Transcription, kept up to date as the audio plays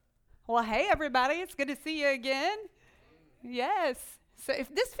Well, hey, everybody. It's good to see you again. Yes. So if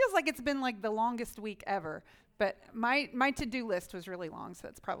this feels like it's been like the longest week ever, but my to-do list was really long, so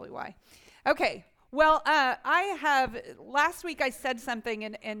that's probably why. Okay. Well, last week I said something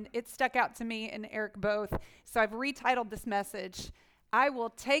and it stuck out to me and Eric both, so I've retitled this message, I will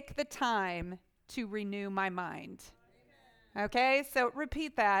take the time to renew my mind. Okay, so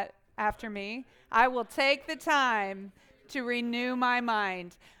repeat that after me. I will take the time to renew my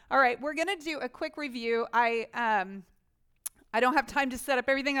mind. All right, we're going to do a quick review. I don't have time to set up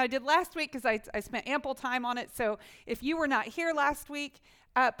everything I did last week because I spent ample time on it. So if you were not here last week,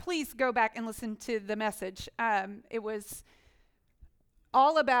 please go back and listen to the message. It was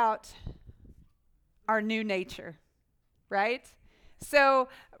all about our new nature, right? So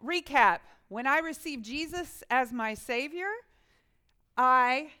recap, when I received Jesus as my Savior,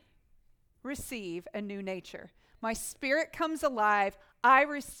 I receive a new nature. My spirit comes alive. I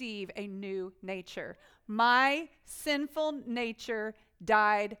receive a new nature. My sinful nature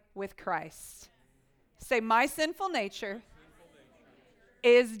died with Christ. Say, my sinful nature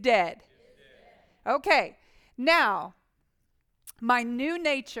is dead. Okay, now, my new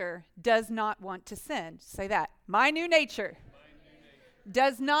nature does not want to sin. Say that. My new nature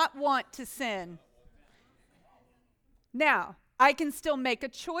does not want to sin. Now, I can still make a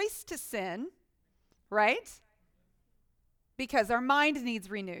choice to sin, right? Because our mind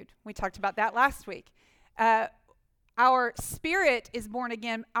needs renewed. We talked about that last week. Our spirit is born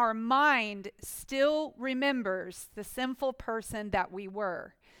again. Our mind still remembers the sinful person that we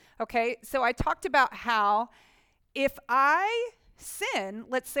were. Okay, so I talked about how if I sin,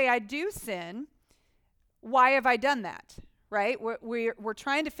 let's say I do sin, why have I done that? Right? We're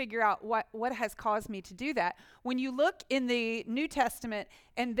trying to figure out what has caused me to do that. When you look in the New Testament,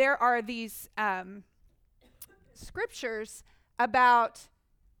 and there are these scriptures about,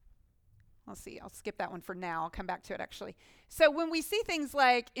 let's see, I'll skip that one for now. I'll come back to it actually. So when we see things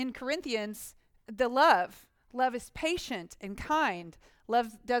like in Corinthians, the love is patient and kind.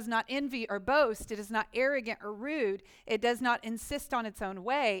 Love does not envy or boast. It is not arrogant or rude. It does not insist on its own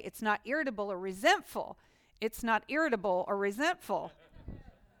way. It's not irritable or resentful. It's not irritable or resentful.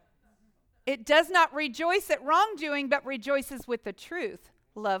 It does not rejoice at wrongdoing, but rejoices with the truth.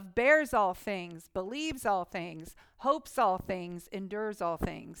 Love bears all things, believes all things, hopes all things, endures all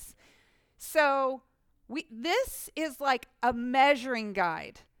things. So this is like a measuring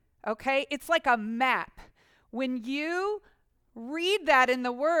guide, okay? It's like a map. When you read that in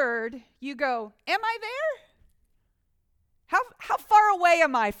the Word, you go, am I there? How far away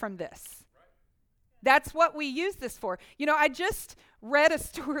am I from this? That's what we use this for. You know, I just read a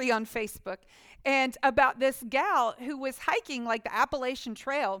story on Facebook and about this gal who was hiking like the Appalachian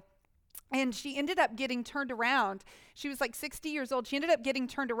Trail, and she ended up getting turned around. She was like 60 years old. She ended up getting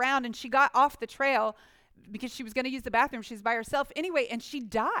turned around, and she got off the trail because she was going to use the bathroom. She's by herself anyway, and she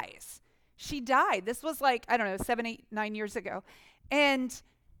dies. She died. This was like, I don't know, 7, 8, 9 years ago. And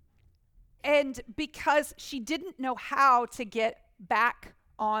because she didn't know how to get back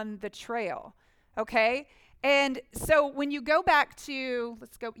on the trail. Okay? And so when you go back to,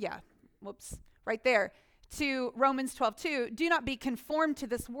 right there, to Romans 12:2, do not be conformed to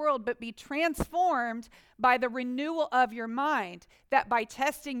this world, but be transformed by the renewal of your mind, that by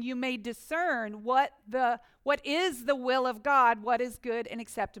testing you may discern what is the will of God, what is good and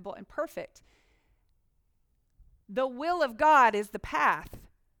acceptable and perfect. The will of God is the path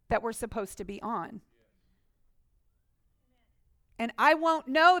that we're supposed to be on. And I won't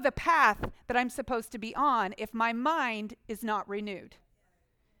know the path that I'm supposed to be on if my mind is not renewed.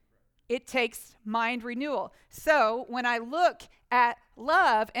 It takes mind renewal. So when I look at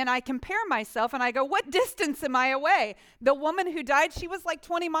love and I compare myself and I go, what distance am I away? The woman who died, she was like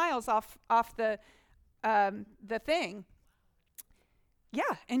 20 miles off the thing. Yeah,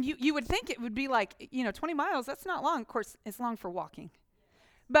 and you would think it would be like, 20 miles, that's not long. Of course, it's long for walking.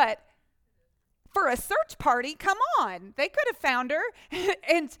 But for a search party, come on. They could have found her.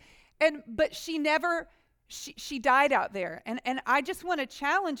 But she never, she died out there. And I just want to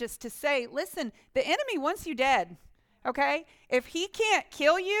challenge us to say, listen, the enemy wants you dead, okay? If he can't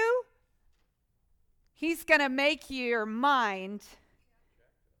kill you, he's going to make your mind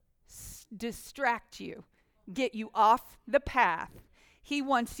distract you, get you off the path. He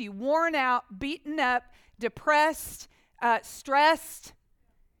wants you worn out, beaten up, depressed, stressed.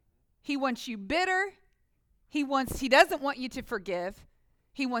 He wants you bitter. He doesn't want you to forgive.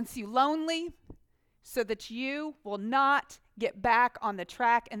 He wants you lonely so that you will not get back on the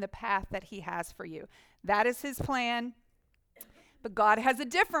track and the path that he has for you. That is his plan. But God has a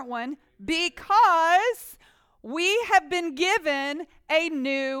different one because we have been given a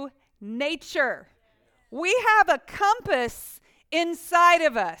new nature. We have a compass inside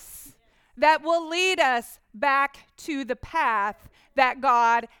of us that will lead us back to the path that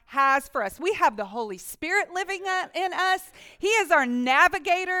God has for us. We have the Holy Spirit living in us. He is our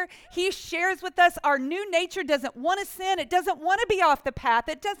navigator. He shares with us. Our new nature doesn't want to sin. It doesn't want to be off the path.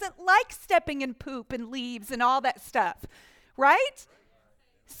 It doesn't like stepping in poop and leaves and all that stuff, right?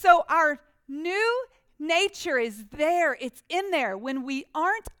 So our new nature is there. It's in there. When we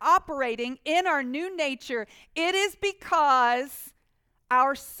aren't operating in our new nature, it is because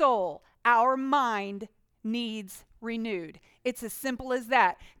our soul, our mind needs renewed. It's as simple as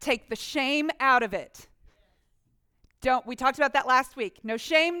that. Take the shame out of it. We talked about that last week. No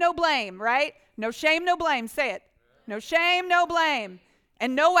shame, no blame, right? No shame, no blame. Say it. No shame, no blame.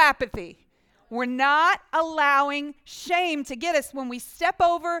 And no apathy. We're not allowing shame to get us. When we step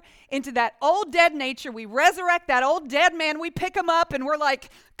over into that old dead nature, we resurrect that old dead man, we pick him up and we're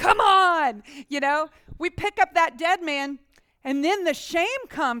like, come on, we pick up that dead man. And then the shame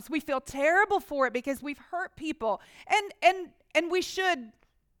comes. We feel terrible for it because we've hurt people. And we should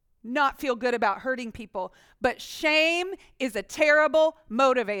not feel good about hurting people. But shame is a terrible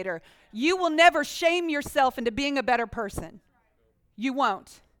motivator. You will never shame yourself into being a better person. You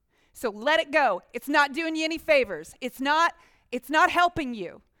won't. So let it go. It's not doing you any favors. It's not helping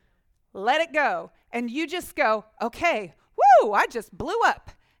you. Let it go. And you just go, okay, woo, I just blew up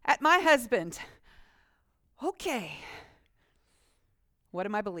at my husband. Okay. What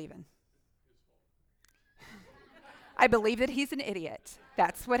am I believing? I believe that he's an idiot.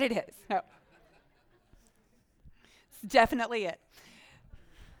 That's what it is. No. It's definitely it.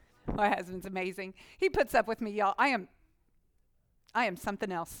 My husband's amazing. He puts up with me, y'all. I am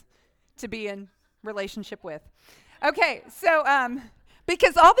something else to be in relationship with. Okay, so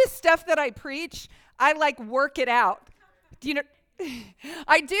because all this stuff that I preach, I work it out. Do you know?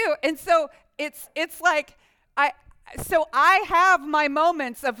 I do. And so it's like I have my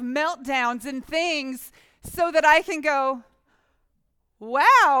moments of meltdowns and things so that I can go,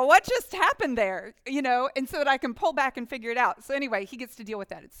 wow, what just happened there? And so that I can pull back and figure it out. So anyway, he gets to deal with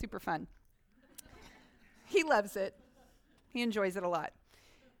that. It's super fun. He loves it. He enjoys it a lot.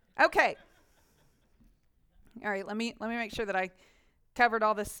 Okay. All right, let me make sure that I covered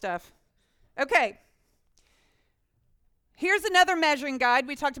all this stuff. Okay. Here's another measuring guide.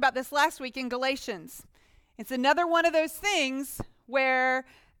 We talked about this last week in Galatians. It's another one of those things where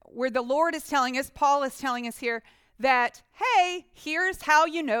the Lord is telling us, Paul is telling us here, that, hey, here's how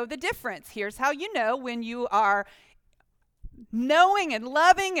you know the difference. Here's how you know when you are knowing and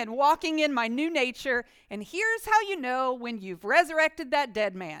loving and walking in my new nature. And here's how you know when you've resurrected that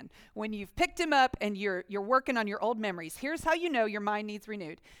dead man, when you've picked him up and you're working on your old memories. Here's how you know your mind needs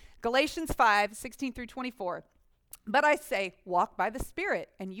renewed. Galatians 5:16-24. But I say, walk by the Spirit,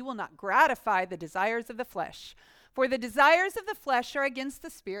 and you will not gratify the desires of the flesh. For the desires of the flesh are against the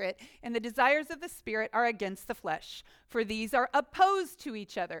Spirit, and the desires of the Spirit are against the flesh. For these are opposed to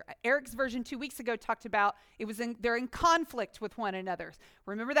each other. Eric's version 2 weeks ago talked about they're in conflict with one another.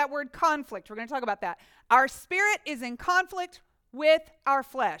 Remember that word conflict. We're going to talk about that. Our spirit is in conflict with our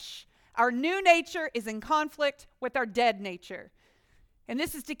flesh. Our new nature is in conflict with our dead nature. And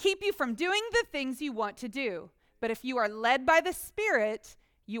this is to keep you from doing the things you want to do. But if you are led by the Spirit,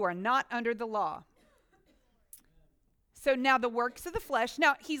 you are not under the law. So now the works of the flesh.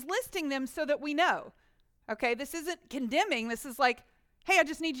 Now, he's listing them so that we know. Okay, this isn't condemning. This is like, hey, I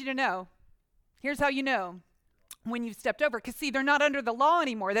just need you to know. Here's how you know when you've stepped over. Because, see, they're not under the law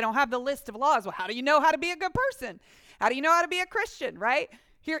anymore. They don't have the list of laws. Well, how do you know how to be a good person? How do you know how to be a Christian, right?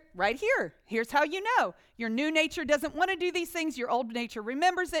 Right here. Here's how you know. Your new nature doesn't want to do these things. Your old nature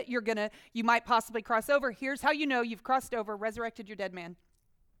remembers it. You might possibly cross over. Here's how you know you've crossed over, resurrected your dead man.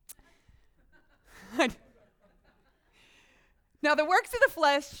 Now, the works of the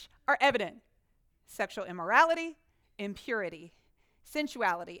flesh are evident. Sexual immorality, impurity,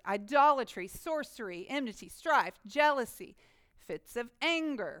 sensuality, idolatry, sorcery, enmity, strife, jealousy, fits of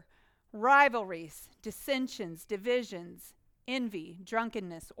anger, rivalries, dissensions, divisions, envy,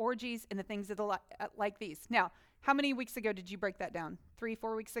 drunkenness, orgies, and the things of the like these. Now, how many weeks ago did you break that down?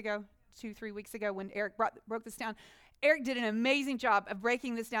 3-4 weeks ago? 2-3 weeks ago when Eric broke this down? Eric did an amazing job of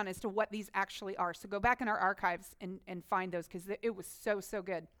breaking this down as to what these actually are. So go back in our archives and find those because it was so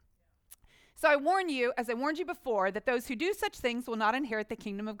good. So I warn you, as I warned you before, that those who do such things will not inherit the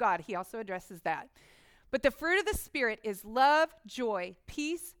kingdom of God. He also addresses that. But the fruit of the Spirit is love, joy,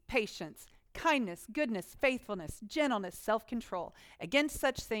 peace, patience, kindness, goodness, faithfulness, gentleness, self-control. Against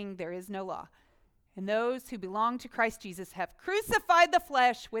such thing there is no law. And those who belong to Christ Jesus have crucified the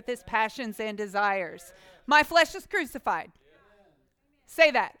flesh with its passions and desires. My flesh is crucified. Say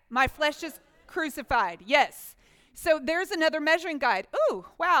that. My flesh is crucified. Yes. So there's another measuring guide. Ooh,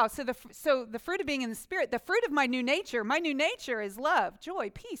 wow. So the fruit of being in the Spirit, the fruit of my new nature is love, joy,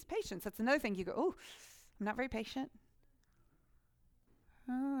 peace, patience. That's another thing you go, ooh, I'm not very patient.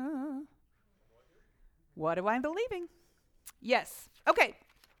 What am I believing? Yes. Okay.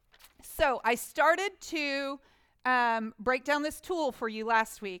 So I started to break down this tool for you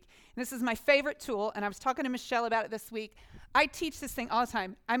last week. And this is my favorite tool, and I was talking to Michelle about it this week. I teach this thing all the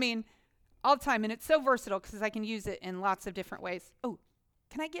time. I mean, all the time, and it's so versatile because I can use it in lots of different ways. Oh,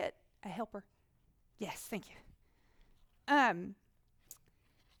 can I get a helper? Yes, thank you. And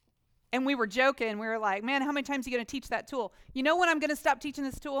we were joking. We were like, man, how many times are you going to teach that tool? You know when I'm going to stop teaching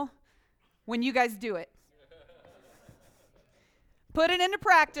this tool? When you guys do it. Put it into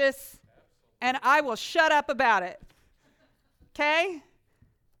practice, and I will shut up about it. Okay?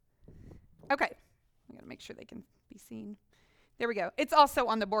 Okay. I got to make sure they can be seen. There we go. It's also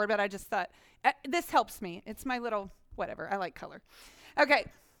on the board, but I just thought, this helps me. It's my little whatever. I like color. Okay.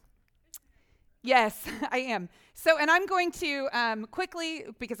 Yes, I am. So, and I'm going to quickly,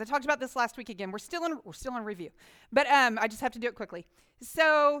 because I talked about this last week again. We're still in review, but I just have to do it quickly.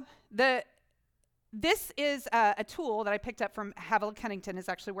 So this is a tool that I picked up from Havilah Cunnington, is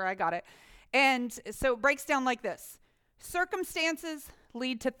actually where I got it. And so it breaks down like this. Circumstances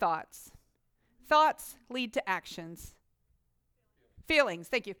lead to thoughts. Thoughts lead to actions. Feelings,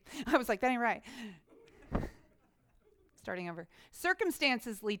 thank you. I was like, that ain't right. Starting over.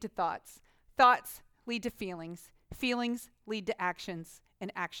 Circumstances lead to thoughts. Thoughts lead to feelings. Feelings lead to actions.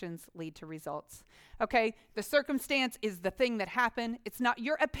 And actions lead to results. Okay? The circumstance is the thing that happened. It's not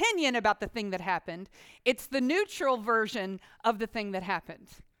your opinion about the thing that happened. It's the neutral version of the thing that happened.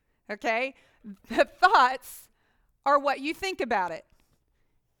 Okay? The thoughts are what you think about it.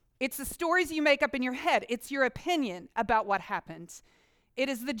 It's the stories you make up in your head. It's your opinion about what happened. It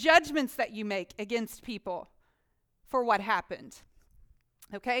is the judgments that you make against people for what happened.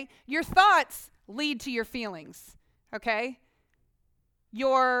 Okay? Your thoughts lead to your feelings. Okay?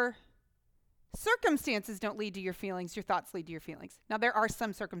 Your circumstances don't lead to your feelings. Your thoughts lead to your feelings. Now, there are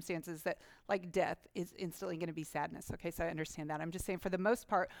some circumstances that, like death, is instantly going to be sadness. Okay? So I understand that. I'm just saying for the most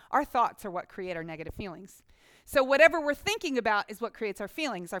part, our thoughts are what create our negative feelings. So whatever we're thinking about is what creates our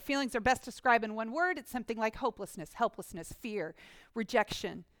feelings. Our feelings are best described in one word. It's something like hopelessness, helplessness, fear,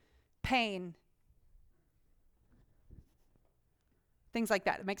 rejection, pain, things like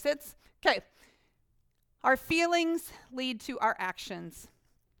that. It makes sense? Okay. Our feelings lead to our actions.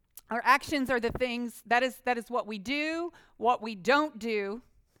 Our actions are the things, that is what we do, what we don't do.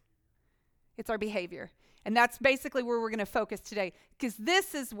 It's our behavior. And that's basically where we're going to focus today, because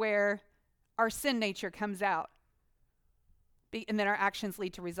this is where our sin nature comes out. And then our actions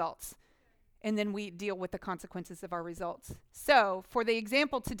lead to results. And then we deal with the consequences of our results. So for the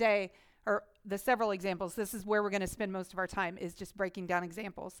example today, or the several examples, this is where we're going to spend most of our time, is just breaking down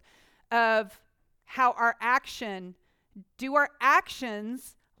examples of how our actions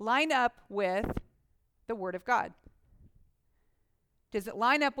line up with the Word of God? Does it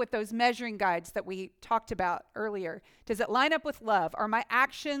line up with those measuring guides that we talked about earlier? Does it line up with love? Are my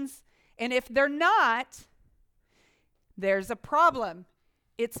actions, and if they're not, there's a problem.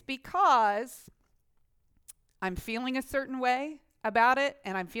 It's because I'm feeling a certain way about it,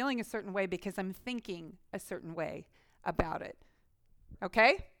 and I'm feeling a certain way because I'm thinking a certain way about it.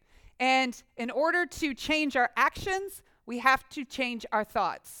 Okay? And in order to change our actions, we have to change our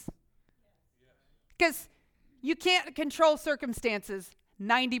thoughts. Because you can't control circumstances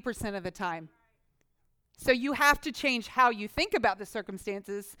 90% of the time. So you have to change how you think about the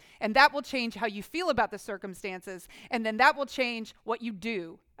circumstances, and that will change how you feel about the circumstances, and then that will change what you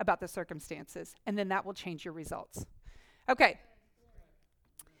do about the circumstances, and then that will change your results. Okay.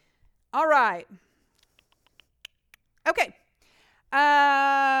 All right. Okay.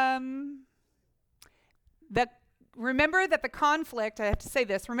 Remember that the conflict, I have to say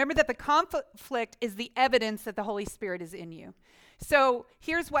this, remember that the conflict is the evidence that the Holy Spirit is in you. So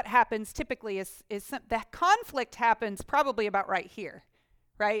here's what happens typically is the conflict happens probably about right here,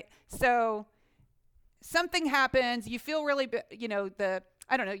 right? So something happens, you feel really,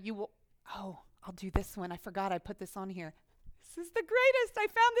 I'll do this one. I forgot I put this on here. This is the greatest. I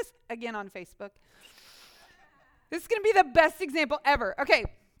found this again on Facebook. This is going to be the best example ever. Okay,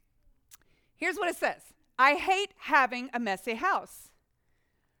 here's what it says. I hate having a messy house.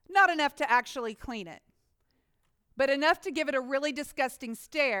 Not enough to actually clean it, but enough to give it a really disgusting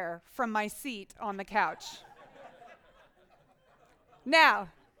stare from my seat on the couch. Now,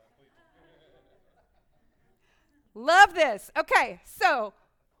 love this. Okay, so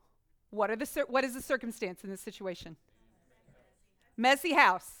what is the circumstance in this situation? Messy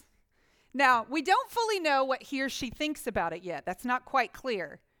house. Now, we don't fully know what he or she thinks about it yet. That's not quite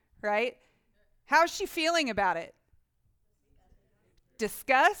clear, right? How's she feeling about it?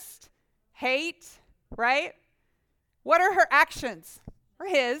 Disgust, hate, right? What are her actions? Or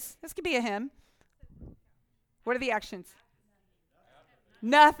his. This could be a him. What are the actions?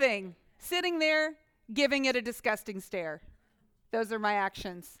 Nothing. Sitting there, giving it a disgusting stare. Those are my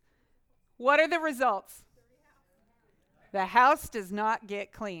actions. What are the results? The house does not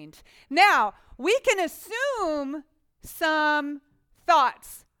get cleaned. Now, we can assume some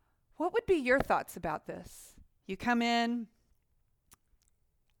thoughts. What would be your thoughts about this? You come in,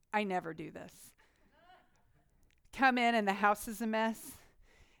 I never do this. Come in and the house is a mess,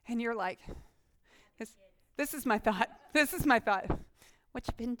 and you're like, this is my thought. This is my thought. What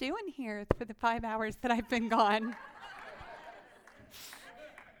you been doing here for the 5 hours that I've been gone?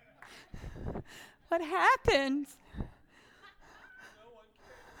 What happened?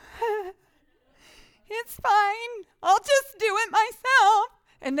 It's fine. I'll just do it myself.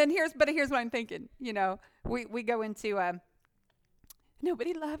 And then here's what I'm thinking. You know, we go into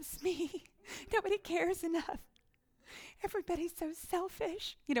nobody loves me. Nobody cares enough. Everybody's so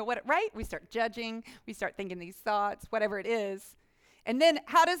selfish. You know what, right? We start judging. We start thinking these thoughts, whatever it is. And then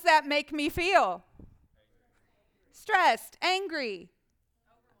how does that make me feel? Stressed, angry,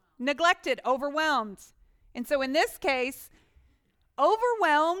 neglected, overwhelmed. And so in this case,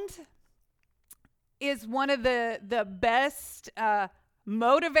 overwhelmed is one of the best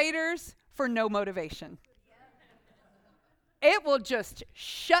motivators for no motivation. It will just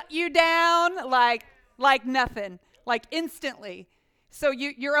shut you down like nothing, like instantly. So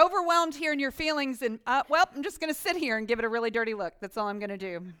you're overwhelmed here in your feelings, and well, I'm just going to sit here and give it a really dirty look. That's all I'm going to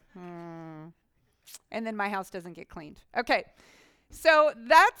do. And then my house doesn't get cleaned. Okay, so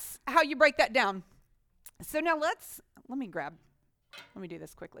that's how you break that down. So now let me do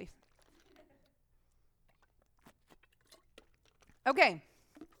this quickly. Okay.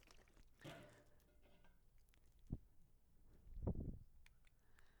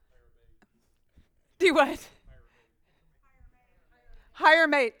 Do what? Hire a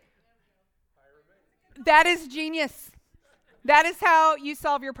mate. That is genius. That is how you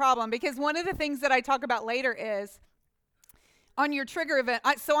solve your problem. Because one of the things that I talk about later is on your trigger event.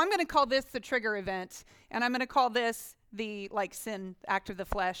 So I'm going to call this the trigger event, and I'm going to call this the sin act of the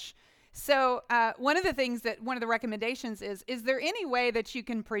flesh. So one of the recommendations is there any way that you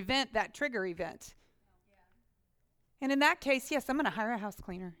can prevent that trigger event? And in that case, yes, I'm going to hire a house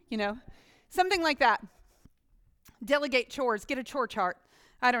cleaner, something like that. Delegate chores, get a chore chart.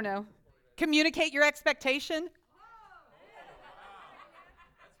 I don't know. Communicate your expectation.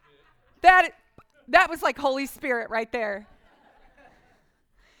 That was like Holy Spirit right there.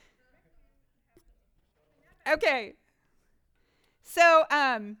 Okay. So,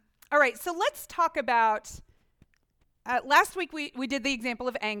 all right, so let's talk about, last week we did the example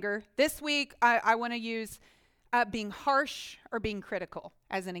of anger. This week I want to use being harsh or being critical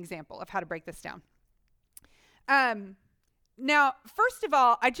as an example of how to break this down. Now, first of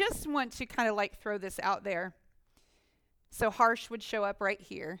all, I just want to kind of throw this out there. So harsh would show up right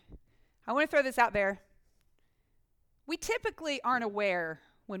here. I want to throw this out there. We typically aren't aware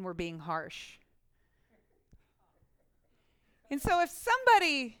when we're being harsh. And so if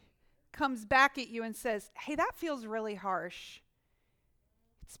somebody comes back at you and says, hey, that feels really harsh,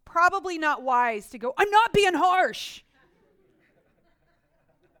 it's probably not wise to go, I'm not being harsh.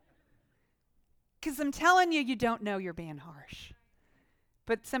 Because I'm telling you, you don't know you're being harsh.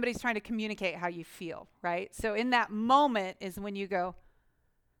 But somebody's trying to communicate how you feel, right? So in that moment is when you go,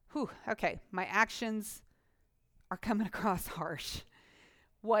 whew, okay, my actions are coming across harsh.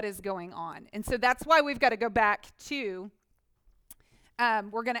 What is going on? And so that's why we've got to go back to,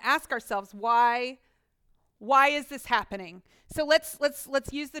 we're going to ask ourselves, why is this happening? So let's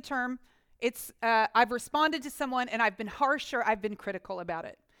use the term, it's I've responded to someone and I've been harsh or I've been critical about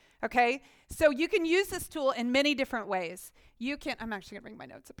it. Okay, so you can use this tool in many different ways. I'm actually going to bring my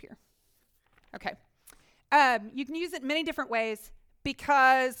notes up here. Okay, you can use it in many different ways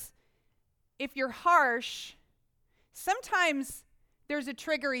because if you're harsh, sometimes there's a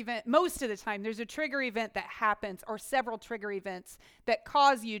trigger event. Most of the time, there's a trigger event that happens or several trigger events that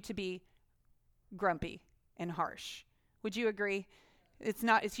cause you to be grumpy and harsh. Would you agree?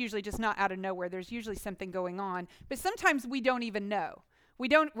 It's usually just not out of nowhere. There's usually something going on, but sometimes we don't even know. We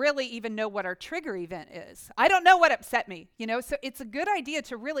don't really even know what our trigger event is. I don't know what upset me, so it's a good idea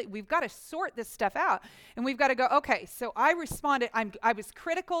to we've got to sort this stuff out. And we've got to go, okay, so I responded, I was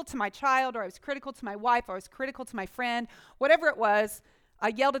critical to my child, or I was critical to my wife, or I was critical to my friend, whatever it was. I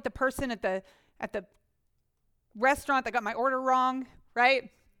yelled at the person at the restaurant that got my order wrong, right?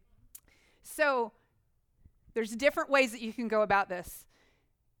 So there's different ways that you can go about this.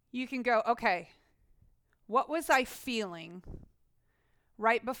 You can go, okay, what was I feeling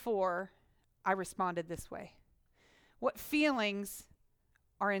right before I responded this way? What feelings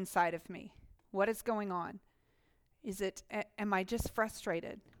are inside of me? What is going on? Am I just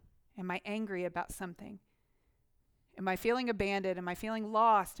frustrated? Am I angry about something? Am I feeling abandoned? Am I feeling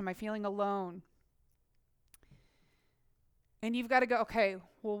lost? Am I feeling alone? And you've got to go, okay,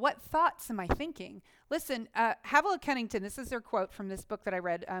 well, what thoughts am I thinking? Listen, Havilah Cunnington, this is her quote from this book that I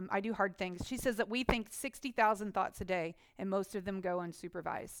read, I Do Hard Things. She says that we think 60,000 thoughts a day, and most of them go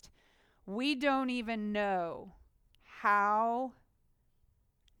unsupervised. We don't even know how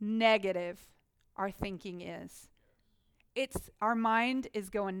negative our thinking is. Our mind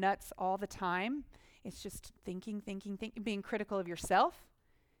is going nuts all the time. It's just thinking, being critical of yourself,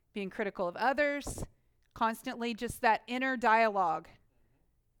 being critical of others, constantly just that inner dialogue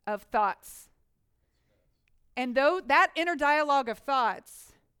of thoughts. And though that inner dialogue of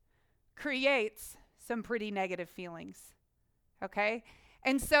thoughts creates some pretty negative feelings, okay?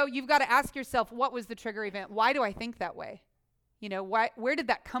 And so you've got to ask yourself, what was the trigger event? Why do I think that way? Where did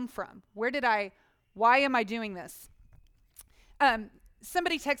that come from? Why am I doing this?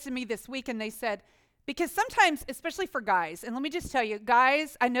 Somebody texted me this week and they said, because sometimes, especially for guys, and let me just tell you,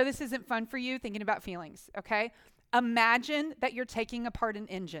 guys, I know this isn't fun for you thinking about feelings, okay? Imagine that you're taking apart an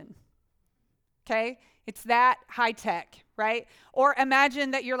engine, okay? It's that high tech, right? Or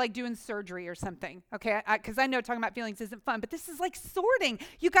imagine that you're like doing surgery or something, okay? Because I know talking about feelings isn't fun, but this is like sorting.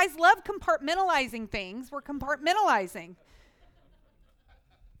 You guys love compartmentalizing things. We're compartmentalizing.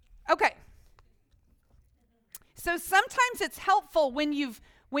 Okay. So sometimes it's helpful when you've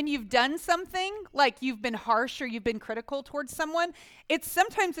done something, like you've been harsh or you've been critical towards someone,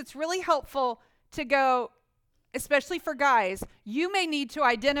 sometimes it's really helpful to go, especially for guys, you may need to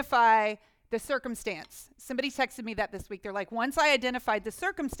identify the circumstance. Somebody texted me that this week. They're like, once I identified the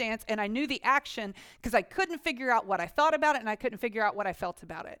circumstance and I knew the action, because I couldn't figure out what I thought about it and I couldn't figure out what I felt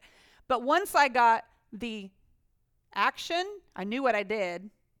about it. But once I got the action, I knew what I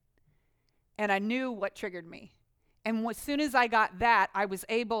did and I knew what triggered me. And as soon as I got that, I was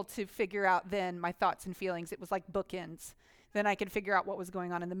able to figure out then my thoughts and feelings. It was like bookends. Then I could figure out what was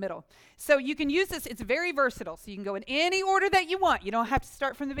going on in the middle. So you can use this. It's very versatile. So you can go in any order that you want. You don't have to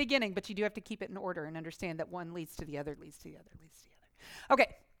start from the beginning, but you do have to keep it in order and understand that one leads to the other, leads to the other, leads to the other.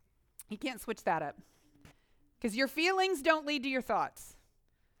 Okay. You can't switch that up. Because your feelings don't lead to your thoughts.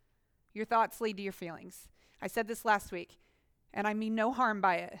 Your thoughts lead to your feelings. I said this last week, and I mean no harm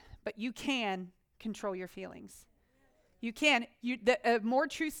by it, but you can control your feelings. You can. A more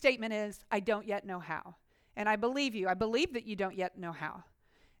true statement is, I don't yet know how. And I believe you. I believe that you don't yet know how.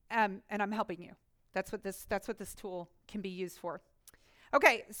 And I'm helping you. That's what this tool can be used for.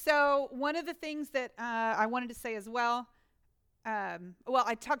 Okay, so one of the things that I wanted to say as well,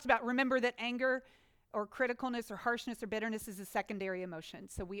 I talked about, remember that anger or criticalness or harshness or bitterness is a secondary emotion.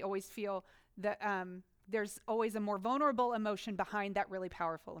 So we always feel that there's always a more vulnerable emotion behind that really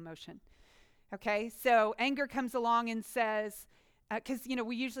powerful emotion. Okay, so anger comes along and says, because,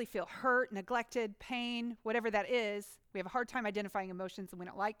 we usually feel hurt, neglected, pain, whatever that is. We have a hard time identifying emotions and we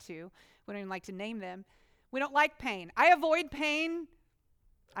don't like to. We don't even like to name them. We don't like pain. I avoid pain.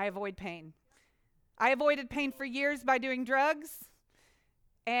 I avoided pain for years by doing drugs.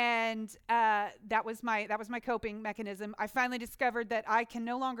 And that was my coping mechanism. I finally discovered that I can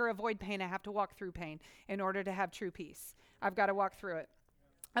no longer avoid pain. I have to walk through pain in order to have true peace. I've got to walk through it.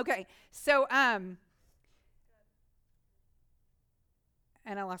 Okay, so, and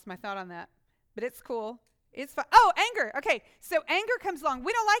I lost my thought on that, but it's cool. It's fun. Oh, anger. Okay, so anger comes along.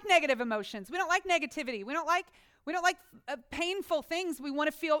 We don't like negative emotions. We don't like negativity. We don't like painful things. We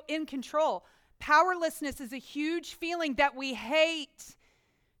want to feel in control. Powerlessness is a huge feeling that we hate.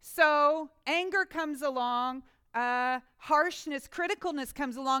 So anger comes along. Harshness, criticalness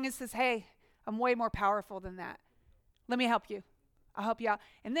comes along and says, hey, I'm way more powerful than that. Let me help you. I'll help you out.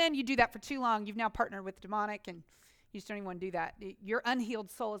 And then you do that for too long. You've now partnered with demonic, and you just don't even want to do that. Your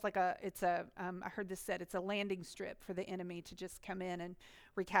unhealed soul is like I heard this said, it's a landing strip for the enemy to just come in and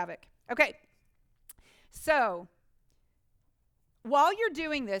wreak havoc. Okay. So while you're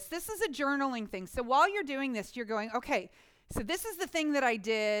doing this is a journaling thing. So while you're doing this, you're going, okay, so this is the thing that I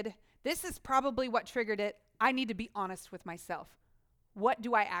did. This is probably what triggered it. I need to be honest with myself. What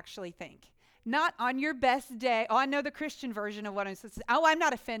do I actually think? Not on your best day. Oh, I know the Christian version of what I'm supposed to say. Oh, I'm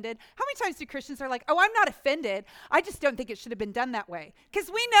not offended. How many times do Christians are like, oh, I'm not offended. I just don't think it should have been done that way.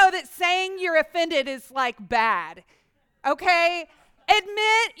 Because we know that saying you're offended is like bad. Okay?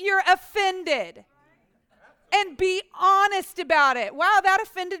 Admit you're offended. And be honest about it. Wow, that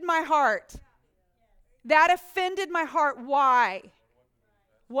offended my heart. That offended my heart. Why?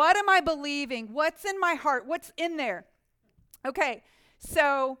 What am I believing? What's in my heart? What's in there? Okay,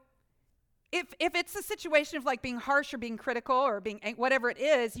 so if it's a situation of like being harsh or being critical or being whatever it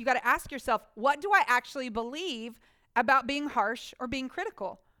is, you got to ask yourself, what do I actually believe about being harsh or being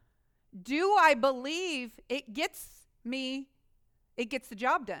critical? Do I believe it gets the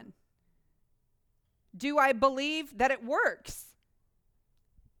job done? Do I believe that it works?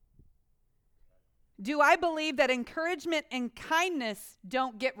 Do I believe that encouragement and kindness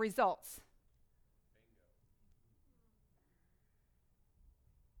don't get results?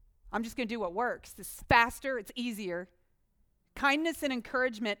 I'm just going to do what works. It's faster, it's easier. Kindness and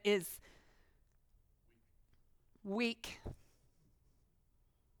encouragement is weak.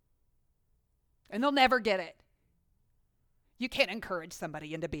 And they'll never get it. You can't encourage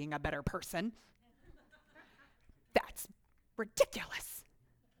somebody into being a better person. That's ridiculous.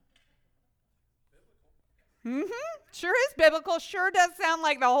 Sure is biblical. Sure does sound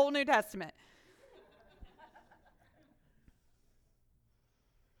like the whole New Testament.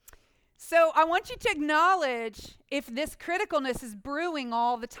 So I want you to acknowledge if this criticalness is brewing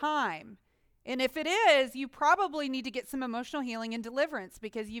all the time. And if it is, you probably need to get some emotional healing and deliverance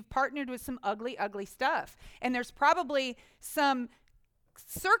because you've partnered with some ugly, ugly stuff. And there's probably some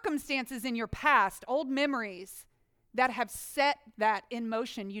circumstances in your past, old memories, that have set that in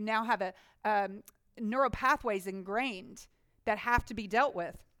motion. You now have a neural pathways ingrained that have to be dealt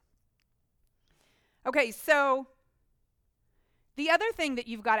with. Okay, so the other thing that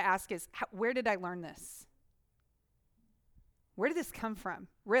you've got to ask is, where did I learn this? Where did this come from?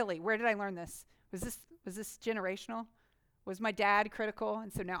 Really, where did I learn this? Was this generational? Was my dad critical,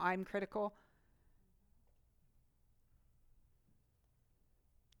 and so now I'm critical?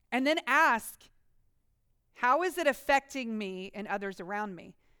 And then ask, how is it affecting me and others around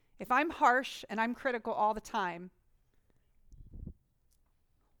me? If I'm harsh and I'm critical all the time,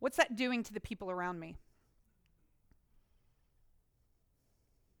 what's that doing to the people around me?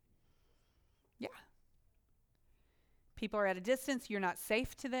 Yeah. People are at a distance. You're not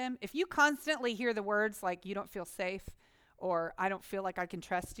safe to them. If you constantly hear the words like, you don't feel safe, or I don't feel like I can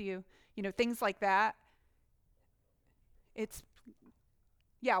trust you, things like that, it's,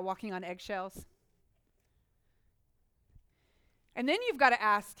 walking on eggshells. And then you've got to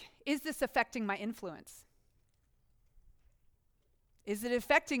ask, is this affecting my influence? Is it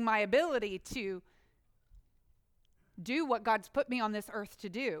affecting my ability to do what God's put me on this earth to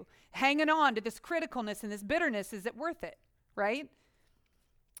do? Hanging on to this criticalness and this bitterness, is it worth it? Right?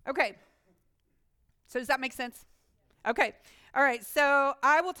 Okay. So does that make sense? Okay. All right. So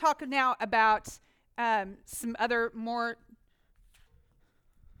I will talk now about some other more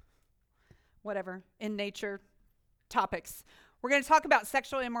in nature topics. We're going to talk about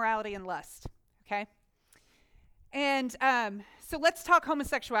sexual immorality and lust. Okay? And so let's talk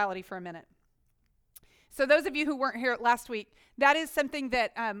homosexuality for a minute. So those of you who weren't here last week, that is something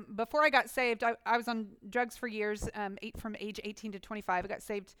that before I got saved, I was on drugs for years, from age 18 to 25. I got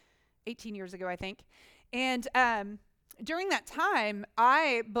saved 18 years ago, I think. And during that time,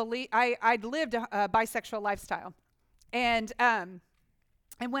 I'd lived a bisexual lifestyle. And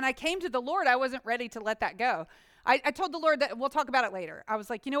when I came to the Lord, I wasn't ready to let that go. I told the Lord that we'll talk about it later. I was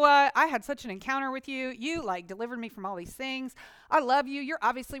like, you know what? I had such an encounter with you. You delivered me from all these things. I love you. You're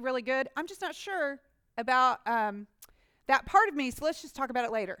obviously really good. I'm just not sure about that part of me. So let's just talk about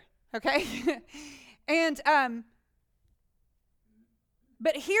it later. Okay. And,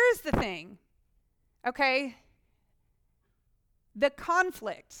 but here's the thing. Okay. The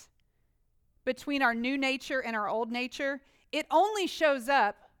conflict between our new nature and our old nature, it only shows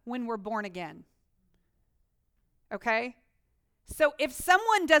up when we're born again. Okay? So if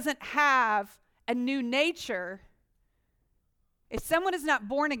someone doesn't have a new nature, if someone is not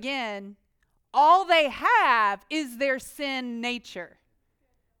born again, all they have is their sin nature.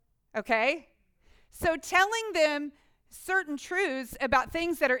 Okay? So telling them certain truths about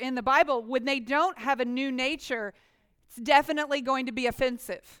things that are in the Bible when they don't have a new nature, it's definitely going to be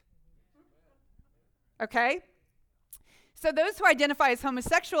offensive. Okay? So those who identify as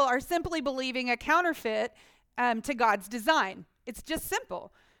homosexual are simply believing a counterfeit to God's design. It's just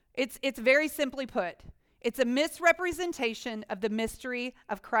simple. It's very simply put. It's a misrepresentation of the mystery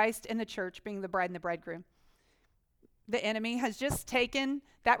of Christ and the church being the bride and the bridegroom. The enemy has just taken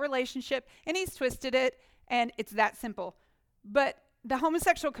that relationship and he's twisted it, and it's that simple. But the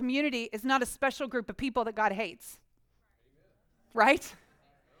homosexual community is not a special group of people that God hates. Right?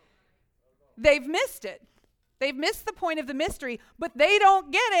 They've missed it. They've missed the point of the mystery, but they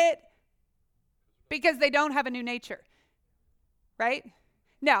don't get it because they don't have a new nature, right?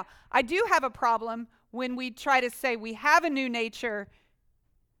 Now, I do have a problem when we try to say we have a new nature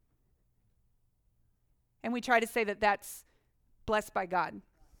and we try to say that that's blessed by God.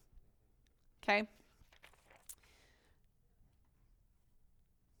 Okay?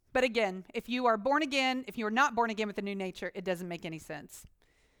 But again, if you are born again, if you are not born again with a new nature, it doesn't make any sense.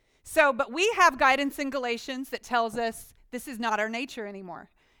 So, but we have guidance in Galatians that tells us this is not our nature anymore.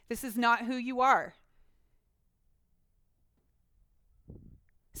 This is not who you are.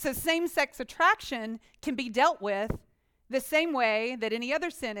 So same-sex attraction can be dealt with the same way that any other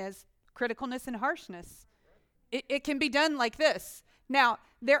sin is, criticalness and harshness. It can be done like this. Now,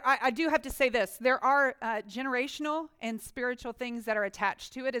 I do have to say this. There are generational and spiritual things that are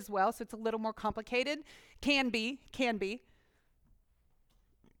attached to it as well, so it's a little more complicated. Can be.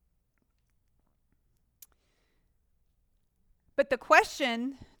 But the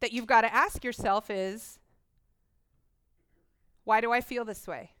question that you've got to ask yourself is, why do I feel this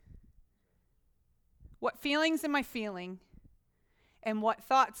way? What feelings am I feeling? And what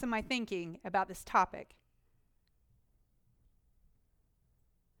thoughts am I thinking about this topic?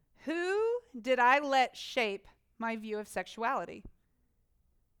 Who did I let shape my view of sexuality?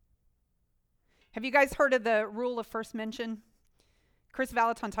 Have you guys heard of the rule of first mention? Chris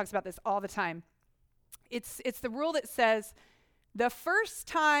Valaton talks about this all the time. It's the rule that says the first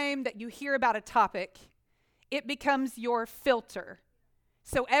time that you hear about a topic, it becomes your filter.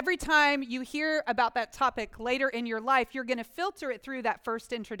 So every time you hear about that topic later in your life, you're going to filter it through that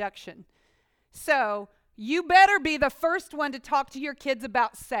first introduction. So you better be the first one to talk to your kids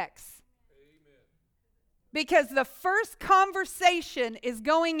about sex. Amen. Because the first conversation is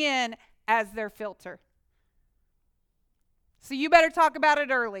going in as their filter. So you better talk about it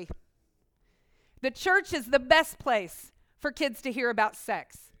early. The church is the best place for kids to hear about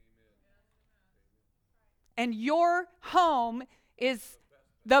sex. And your home is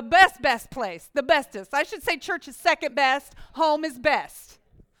the best place, the bestest. I should say church is second best, home is best.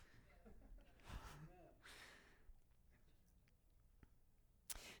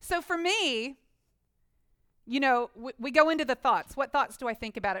 So for me, we go into the thoughts. What thoughts do I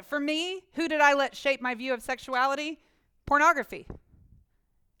think about it? For me, who did I let shape my view of sexuality? Pornography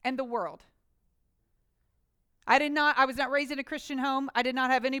and the world. I was not raised in a Christian home. I did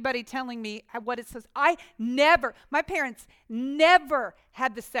not have anybody telling me what it says. My parents never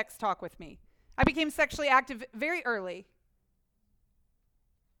had the sex talk with me. I became sexually active very early.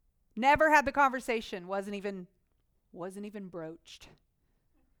 Never had the conversation. Wasn't even broached.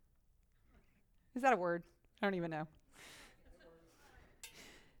 Is that a word? I don't even know.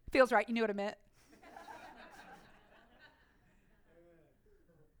 Feels right. You knew what I meant.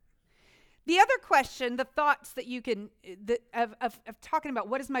 The other question, the thoughts that you can, of talking about,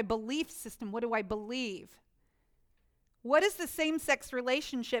 what is my belief system? What do I believe? What is the same-sex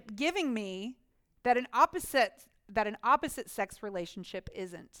relationship giving me that an opposite sex relationship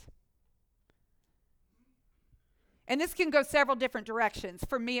isn't? And this can go several different directions.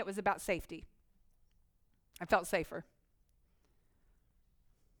 For me, it was about safety. I felt safer.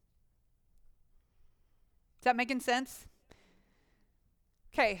 Is that making sense?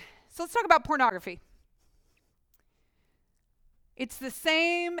 Okay. So let's talk about pornography. It's the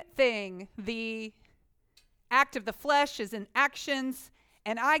same thing. The act of the flesh is in actions,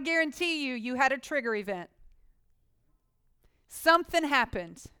 and I guarantee you had a trigger event. Something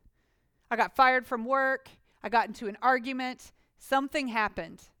happened. I got fired from work. I got into an argument. Something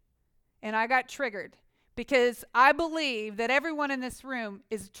happened, and I got triggered because I believe that everyone in this room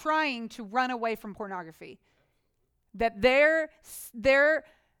is trying to run away from pornography. That their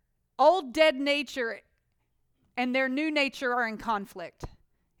old dead nature and their new nature are in conflict.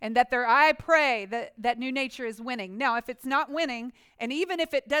 And that I pray that new nature is winning. Now, if it's not winning, and even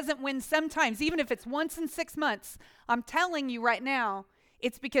if it doesn't win sometimes, even if it's once in 6 months, I'm telling you right now,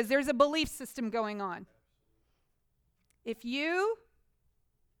 it's because there's a belief system going on. If you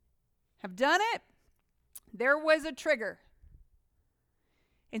have done it, there was a trigger.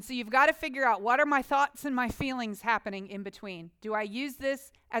 And so you've got to figure out, what are my thoughts and my feelings happening in between? Do I use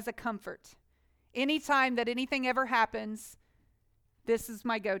this as a comfort? Anytime that anything ever happens, this is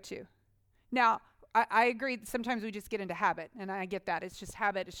my go-to. Now, I agree that sometimes we just get into habit, and I get that. It's just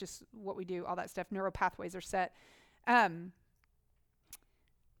habit. It's just what we do, all that stuff. Neural pathways are set. But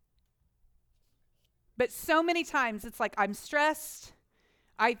so many times it's like I'm stressed.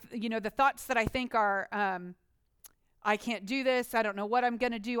 The thoughts that I think are, I can't do this. I don't know what I'm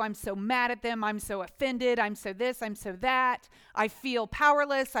going to do. I'm so mad at them. I'm so offended. I'm so this. I'm so that. I feel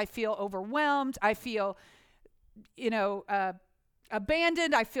powerless. I feel overwhelmed. I feel,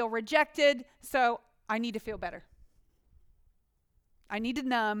 abandoned. I feel rejected. So I need to feel better. I need to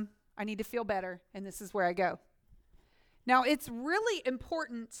numb. I need to feel better. And this is where I go. Now, it's really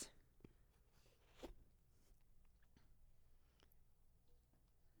important.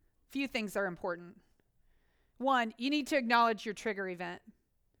 Few things are important. One, you need to acknowledge your trigger event.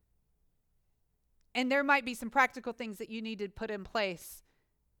 And there might be some practical things that you need to put in place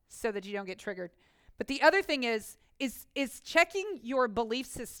so that you don't get triggered. But the other thing is checking your belief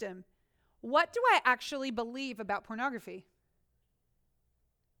system. What do I actually believe about pornography?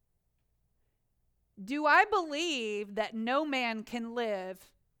 Do I believe that no man can live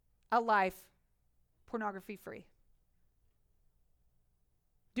a life pornography free?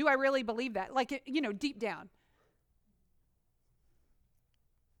 Do I really believe that? Like, deep down.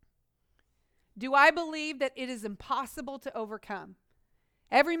 Do I believe that it is impossible to overcome?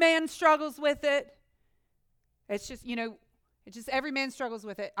 Every man struggles with it. It's just, every man struggles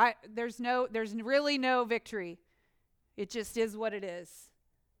with it. There's really no victory. It just is what it is.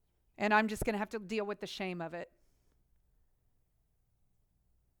 And I'm just going to have to deal with the shame of it.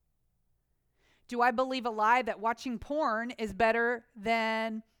 Do I believe a lie that watching porn is better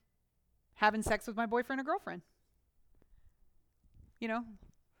than having sex with my boyfriend or girlfriend?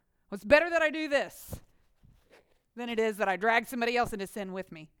 It's better that I do this than it is that I drag somebody else into sin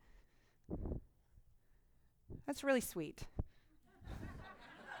with me. That's really sweet.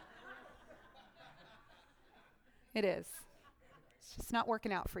 It is. It's just not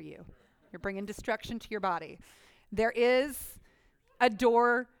working out for you. You're bringing destruction to your body. There is a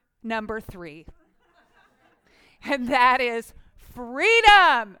door number 3. And that is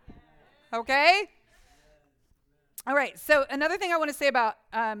freedom. Okay? All right. So another thing I want to say about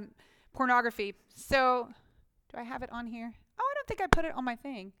pornography. So do I have it on here? Oh, I don't think I put it on my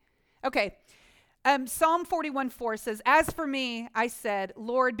thing. Okay. Psalm 41:4 says, "As for me, I said,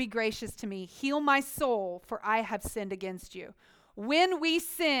 Lord, be gracious to me. Heal my soul, for I have sinned against you." When we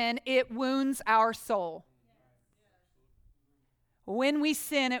sin, it wounds our soul. When we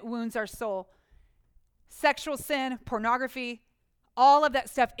sin, it wounds our soul. Sexual sin, pornography, all of that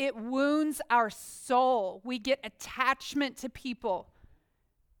stuff, it wounds our soul. We get attachment to people.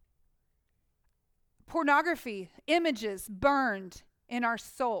 Pornography, images burned in our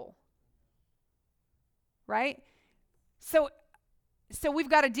soul. Right? So we've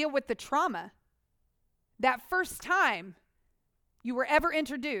got to deal with the trauma. That first time you were ever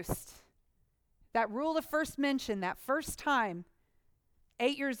introduced, that rule of first mention, that first time,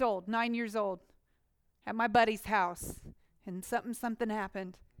 8 years old, 9 years old, at my buddy's house, and something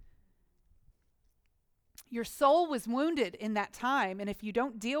happened. Your soul was wounded in that time, and if you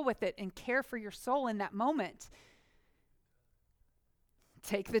don't deal with it and care for your soul in that moment,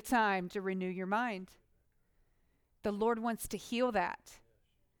 take the time to renew your mind. The Lord wants to heal that.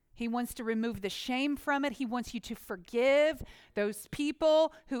 He wants to remove the shame from it. He wants you to forgive those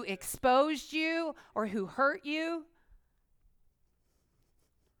people who exposed you or who hurt you.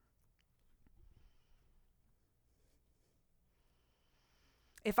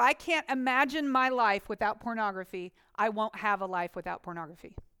 If I can't imagine my life without pornography, I won't have a life without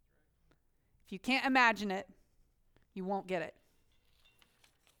pornography. If you can't imagine it, you won't get it.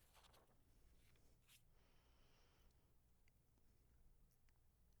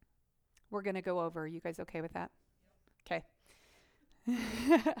 We're going to go over. Are you guys okay with that? Okay.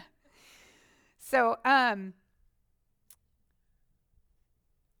 So,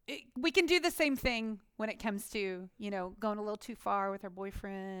 we can do the same thing when it comes to, going a little too far with our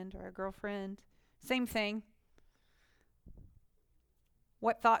boyfriend or our girlfriend. Same thing.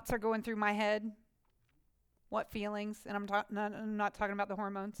 What thoughts are going through my head? What feelings? And I'm not talking about the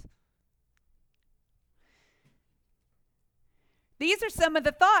hormones. These are some of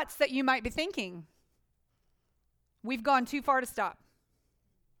the thoughts that you might be thinking. We've gone too far to stop.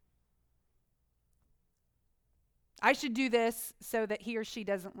 I should do this so that he or she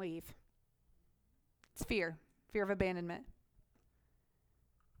doesn't leave. It's fear of abandonment.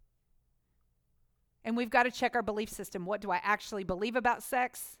 And we've got to check our belief system. What do I actually believe about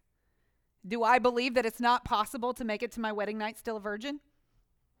sex? Do I believe that it's not possible to make it to my wedding night still a virgin?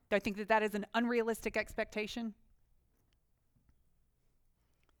 Do I think that that is an unrealistic expectation?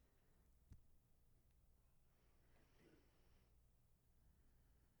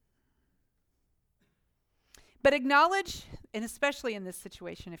 But acknowledge, and especially in this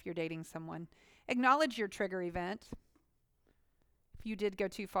situation if you're dating someone, acknowledge your trigger event. If you did go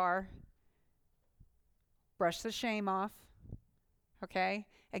too far, brush the shame off, okay?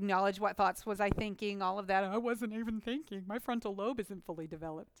 Acknowledge what thoughts was I thinking, all of that. I wasn't even thinking. My frontal lobe isn't fully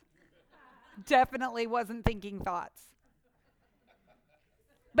developed. Definitely wasn't thinking thoughts.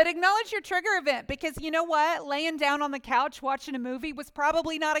 But acknowledge your trigger event, because you know what? Laying down on the couch watching a movie was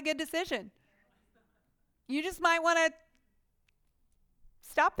probably not a good decision. You just might want to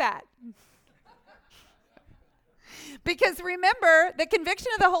stop that. Because remember, the conviction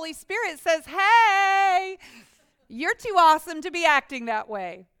of the Holy Spirit says, hey, you're too awesome to be acting that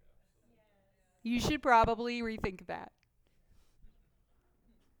way. You should probably rethink that.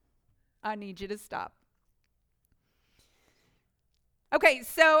 I need you to stop. Okay,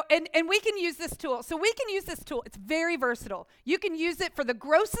 so, and we can use this tool. So we can use this tool. It's very versatile. You can use it for the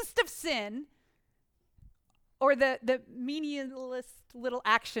grossest of sin, or the meaningless little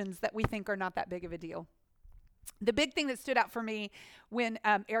actions that we think are not that big of a deal. The big thing that stood out for me when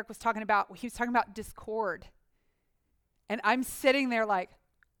Eric was talking about, he was talking about discord. And I'm sitting there like,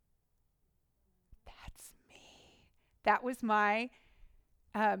 that's me. That was my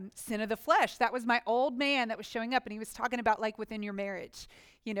sin of the flesh. That was my old man that was showing up. And he was talking about, like, within your marriage,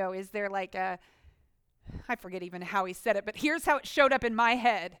 you know, is there like a, I forget even how he said it, but here's how it showed up in my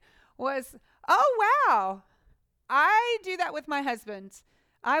head was, oh, wow, I do that with my husband.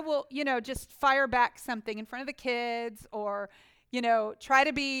 I will, you know, just fire back something in front of the kids, or, you know, try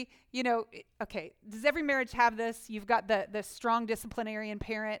to be, you know, okay, does every marriage have this? You've got the strong disciplinarian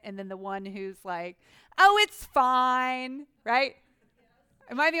parent, and then the one who's like, oh, it's fine, right?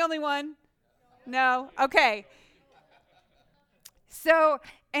 Am I the only one? No? Okay. So,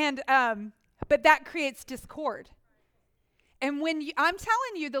 and, but that creates discord. And when I'm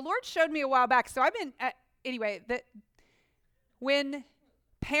telling you, the Lord showed me a while back, so I've been, anyway, that when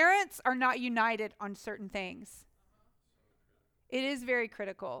parents are not united on certain things, it is very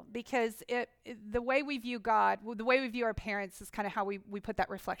critical, because the way we view God, the way we view our parents is kind of how we put that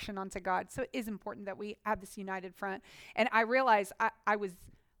reflection onto God. So it is important that we have this united front. And I realized I was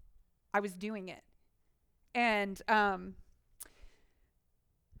doing it. And, but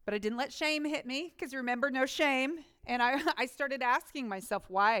I didn't let shame hit me, because remember, no shame. And I started asking myself,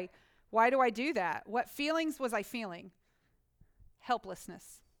 why do I do that? What feelings was I feeling?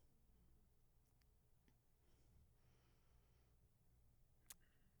 Helplessness.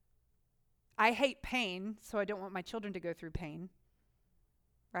 I hate pain, so I don't want my children to go through pain,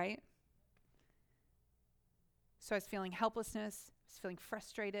 right? So I was feeling helplessness, I was feeling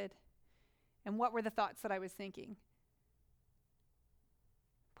frustrated. And what were the thoughts that I was thinking?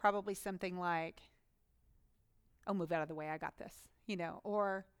 Probably something like, oh, move out of the way, I got this, you know,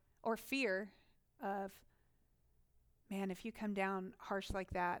 or fear of, man, if you come down harsh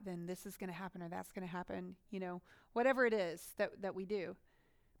like that, then this is going to happen or that's going to happen, you know, whatever it is that we do.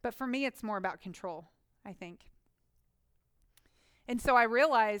 But for me, it's more about control, I think. And so I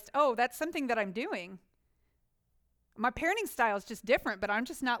realized, oh, that's something that I'm doing. My parenting style is just different, but I'm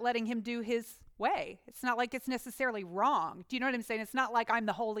just not letting him do his way. It's not like it's necessarily wrong. Do you know what I'm saying? It's not like I'm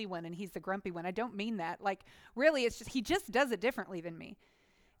the holy one and he's the grumpy one. I don't mean that. Like, really, it's just he just does it differently than me.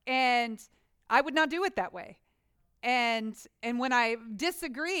 And I would not do it that way. And when I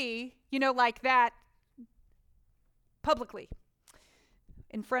disagree, you know, like that publicly,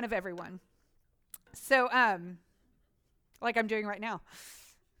 in front of everyone. So, like I'm doing right now.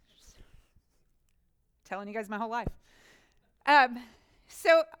 Telling you guys my whole life.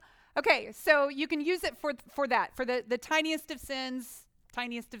 So you can use it for that, for the tiniest of sins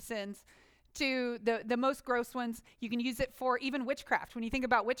to the most gross ones. You can use it for even witchcraft. When you think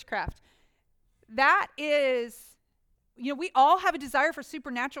about witchcraft, that is, you know, we all have a desire for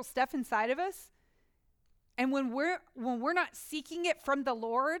supernatural stuff inside of us. And when we're not seeking it from the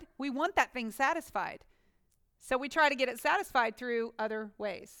Lord, we want that thing satisfied. So we try to get it satisfied through other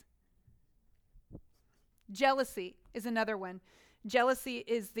ways. Jealousy is another one. Jealousy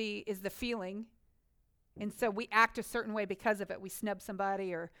is the feeling. And so we act a certain way because of it. We snub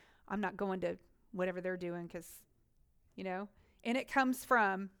somebody, or I'm not going to whatever they're doing because, you know. And it comes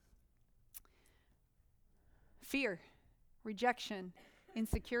from fear, rejection,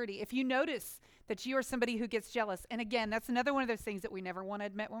 insecurity. If you notice that you are somebody who gets jealous, and again, that's another one of those things that we never want to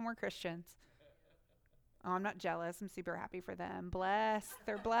admit when we're Christians. Oh, I'm not jealous. I'm super happy for them. Blessed.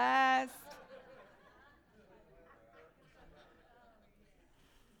 They're blessed.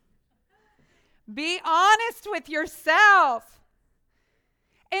 Be honest with yourself.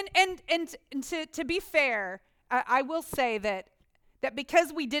 And to be fair, I will say that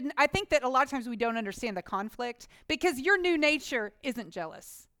because we didn't, I think that a lot of times we don't understand the conflict, because your new nature isn't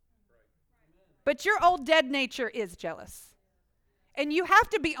jealous. But your old dead nature is jealous. And you have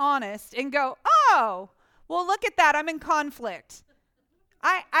to be honest and go, oh, well, look at that. I'm in conflict.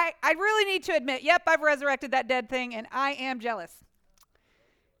 I really need to admit, yep, I've resurrected that dead thing, and I am jealous.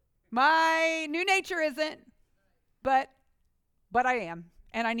 My new nature isn't, but I am.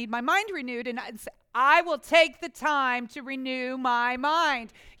 and I need my mind renewed, and I will take the time to renew my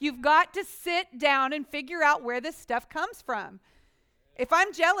mind. You've got to sit down and figure out where this stuff comes from. If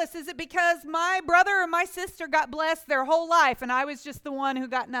I'm jealous, is it because my brother or my sister got blessed their whole life and I was just the one who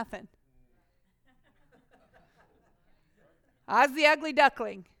got nothing? I was the ugly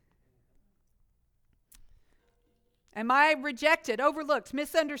duckling. Am I rejected, overlooked,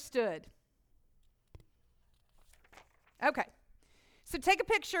 misunderstood? Okay. So take a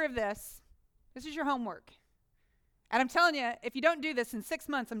picture of this. This is your homework. And I'm telling you, if you don't do this in 6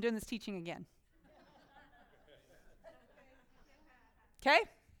 months, I'm doing this teaching again. Okay?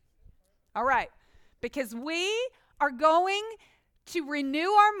 All right. Because we are going to renew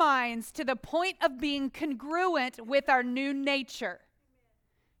our minds to the point of being congruent with our new nature.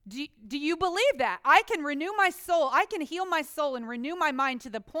 Do you believe that? I can renew my soul. I can heal my soul and renew my mind to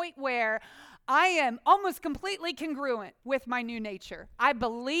the point where I am almost completely congruent with my new nature. I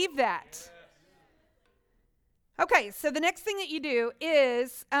believe that. Okay, so the next thing that you do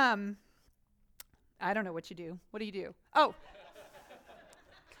is, I don't know what you do. What do you do? Oh.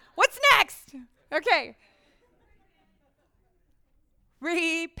 What's next? Okay.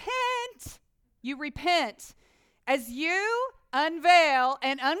 Repent. You repent. As you unveil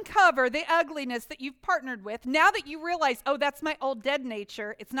and uncover the ugliness that you've partnered with, now that you realize, oh, that's my old dead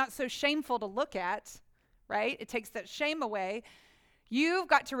nature, it's not so shameful to look at, right? It takes that shame away. You've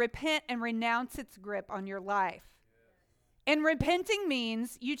got to repent and renounce its grip on your life. And repenting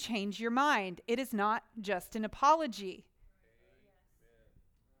means you change your mind. It is not just an apology.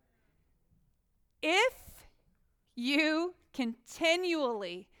 If you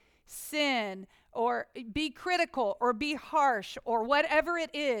continually sin or be critical or be harsh or whatever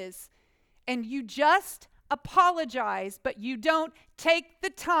it is, and you just apologize, but you don't take the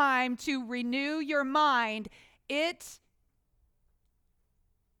time to renew your mind, is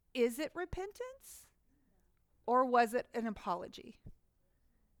it repentance or was it an apology?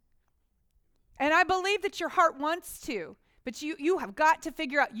 And I believe that your heart wants to. But you have got to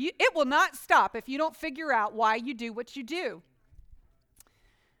figure out, it will not stop if you don't figure out why you do what you do.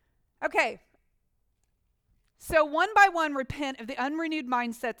 Okay. So one by one, repent of the unrenewed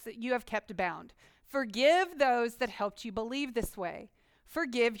mindsets that you have kept bound. Forgive those that helped you believe this way.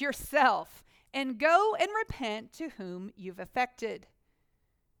 Forgive yourself. And go and repent to whom you've affected.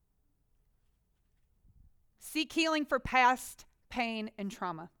 Seek healing for past pain and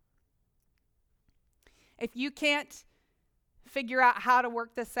trauma. If you can't figure out how to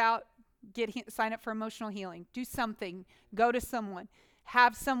work this out, sign up for emotional healing. Do something. Go to someone.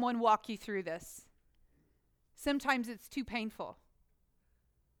 Have someone walk you through this. Sometimes it's too painful,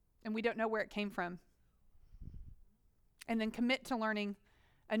 and we don't know where it came from. And then commit to learning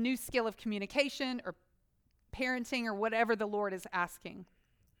a new skill of communication or parenting or whatever the Lord is asking.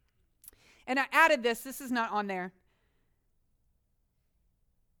 And I added this. This is not on there.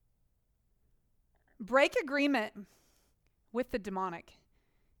 Break agreement with the demonic.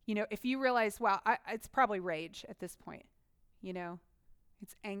 You know, if you realize, wow, it's probably rage at this point. You know,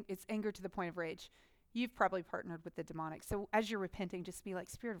 it's anger to the point of rage. You've probably partnered with the demonic. So as you're repenting, just be like,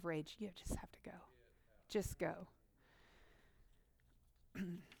 spirit of rage, you just have to go. Just go.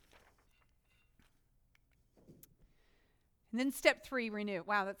 And then step 3, renew.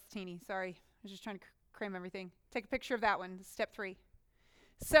 Wow, that's teeny. Sorry. I was just trying to cram everything. Take a picture of that one. Step 3.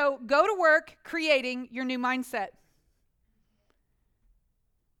 So go to work creating your new mindset.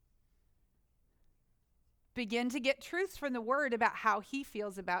 Begin to get truths from the Word about how He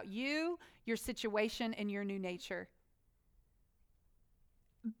feels about you, your situation, and your new nature.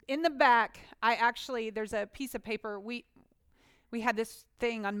 In the back, there's a piece of paper. We had this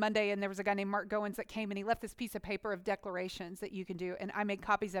thing on Monday, and there was a guy named Mark Goins that came, and he left this piece of paper of declarations that you can do, and I made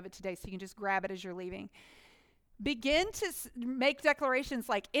copies of it today, so you can just grab it as you're leaving. Begin to make declarations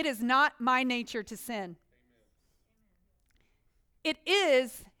like, it is not my nature to sin. It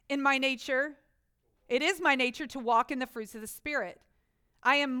is my nature to walk in the fruits of the Spirit.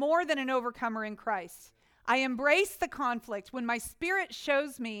 I am more than an overcomer in Christ. I embrace the conflict when my spirit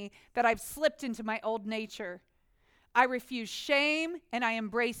shows me that I've slipped into my old nature. I refuse shame and I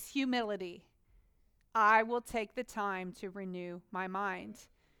embrace humility. I will take the time to renew my mind.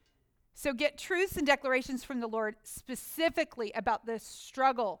 So get truths and declarations from the Lord specifically about the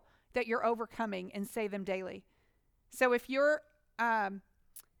struggle that you're overcoming and say them daily. So if your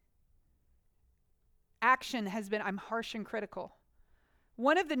action has been, I'm harsh and critical,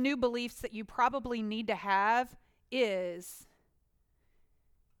 one of the new beliefs that you probably need to have is,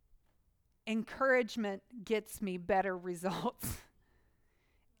 encouragement gets me better results.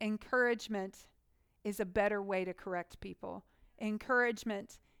 Encouragement is a better way to correct people.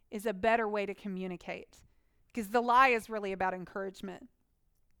 encouragement is a better way to communicate, because the lie is really about encouragement.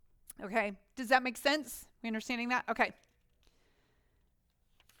 Okay, does that make sense? We understanding that? Okay.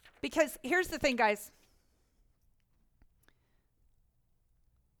 Because here's the thing, guys.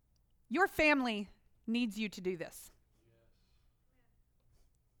 Your family needs you to do this.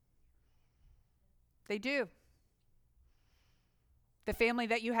 They do. The family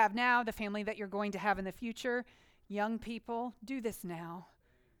that you have now, the family that you're going to have in the future, young people, do this now.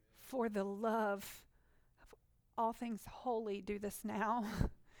 For the love of all things holy, do this now.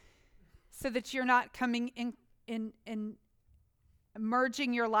 So that you're not coming in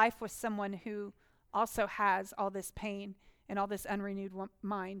merging your life with someone who also has all this pain and all this unrenewed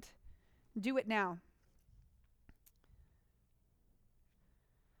mind. Do it now.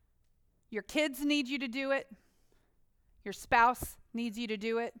 Your kids need you to do it. Your spouse needs you to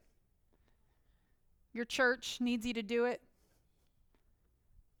do it. Your church needs you to do it.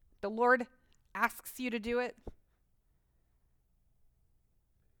 The Lord asks you to do it.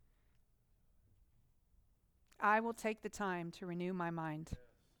 I will take the time to renew my mind.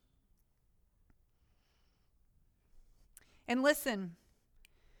 And listen,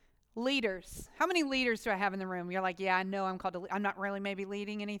 leaders. How many leaders do I have in the room? You're like, yeah, I know I'm called to I'm not really maybe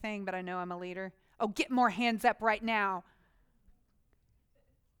leading anything, but I know I'm a leader. Oh, get more hands up right now.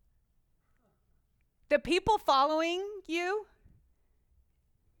 The people following you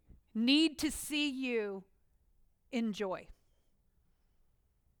need to see you in joy.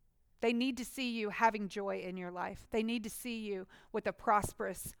 They need to see you having joy in your life. They need to see you with a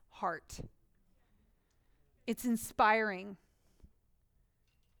prosperous heart. It's inspiring.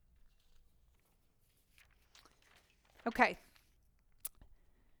 Okay.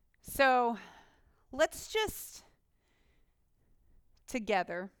 So let's just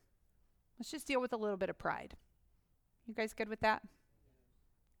deal with a little bit of pride. You guys good with that?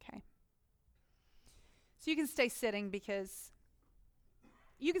 Okay. So you can stay sitting, because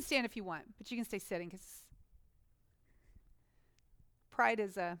you can stand if you want, but you can stay sitting, because pride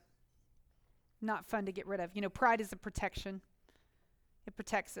is not fun to get rid of. You know, pride is a protection. It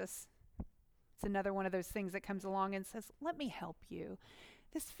protects us. It's another one of those things that comes along and says, let me help you.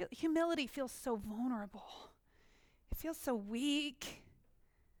 Humility feels so vulnerable. It feels so weak.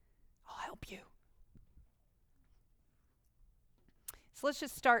 I'll help you. So let's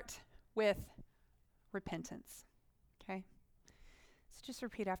just start with repentance, okay? So just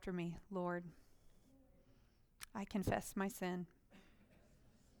repeat after me. Lord, I confess my sin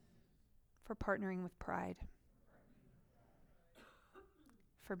for partnering with pride,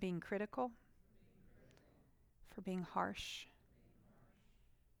 for being critical, for being harsh,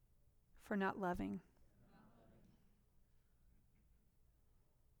 for not loving,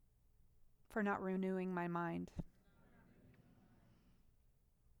 for not renewing my mind.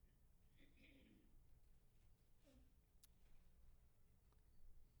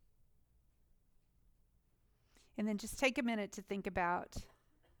 And then just take a minute to think about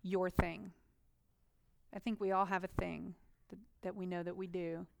your thing. I think we all have a thing that we know that we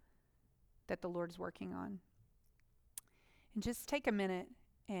do, that the Lord's working on. And just take a minute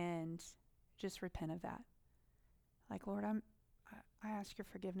and just repent of that. Like, Lord, I ask your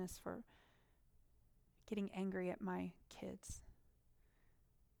forgiveness for getting angry at my kids.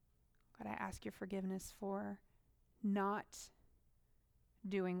 God, I ask your forgiveness for not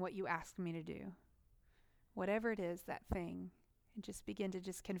doing what you asked me to do. Whatever it is, that thing, and just begin to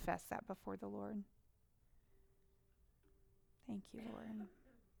just confess that before the Lord. Thank you, Lord.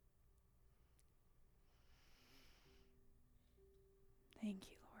 Thank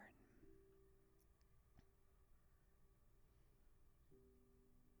you, Lord.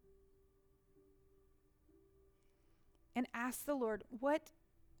 And ask the Lord, where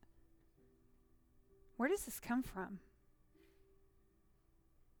does this come from?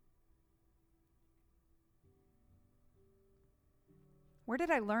 Where did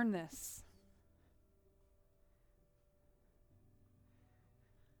I learn this?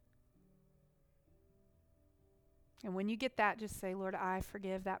 And when you get that, just say, Lord, I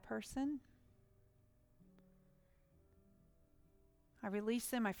forgive that person. I release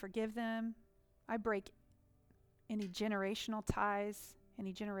them. I forgive them. I break any generational ties,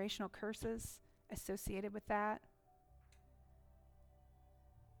 any generational curses associated with that.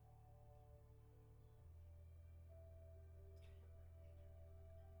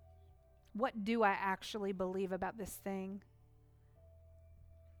 What do I actually believe about this thing?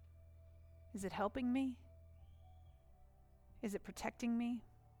 Is it helping me? Is it protecting me?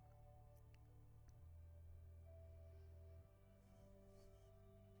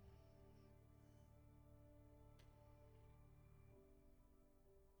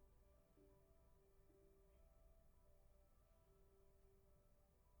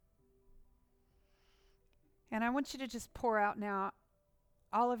 And I want you to just pour out now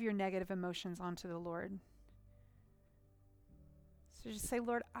all of your negative emotions onto the Lord. So just say,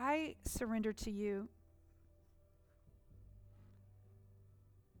 Lord, I surrender to you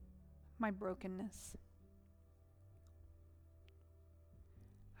my brokenness.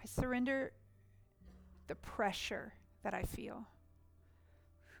 I surrender the pressure that I feel.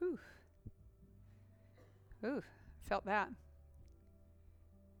 Whew. Ooh, felt that.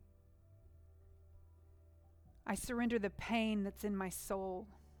 I surrender the pain that's in my soul.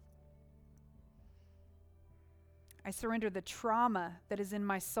 I surrender the trauma that is in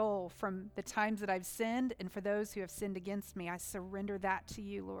my soul from the times that I've sinned and for those who have sinned against me. I surrender that to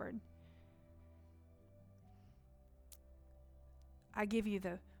you, Lord. I give you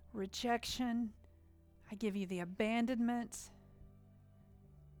the rejection. I give you the abandonment.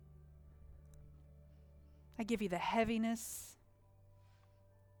 I give you the heaviness.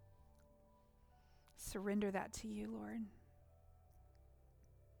 Surrender that to you, Lord.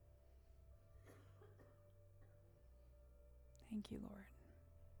 Thank you, Lord.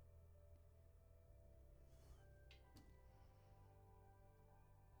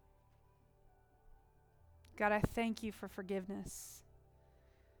 God, I thank you for forgiveness.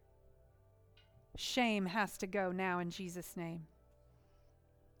 Shame has to go now in Jesus' name.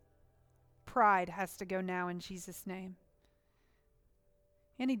 Pride has to go now in Jesus' name.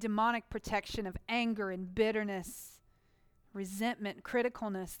 Any demonic protection of anger and bitterness, resentment,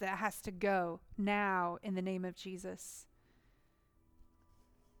 criticalness, that has to go now in the name of Jesus.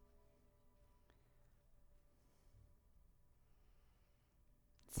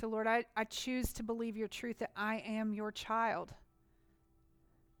 So, Lord, I choose to believe your truth that I am your child.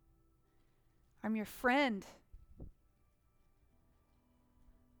 I'm your friend.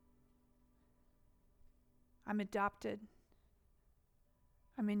 I'm adopted.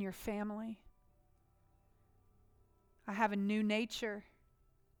 I'm in your family. I have a new nature.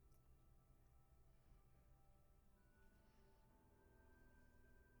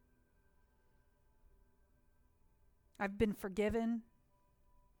 I've been forgiven.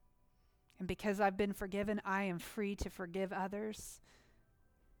 And because I've been forgiven, I am free to forgive others.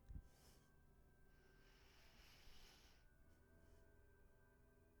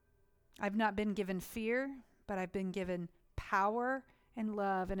 I've not been given fear, but I've been given power and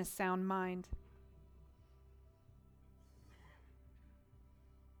love and a sound mind.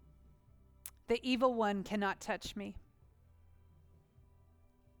 The evil one cannot touch me.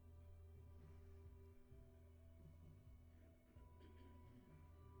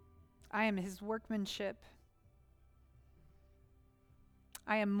 I am his workmanship.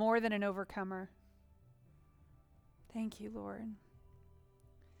 I am more than an overcomer. Thank you, Lord.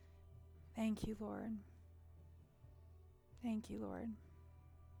 Thank you, Lord. Thank you, Lord.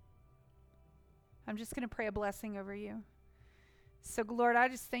 I'm just going to pray a blessing over you. So, Lord, I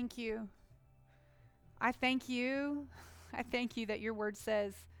just thank you. I thank you. I thank you that your word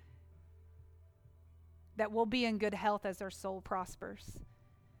says that we'll be in good health as our soul prospers.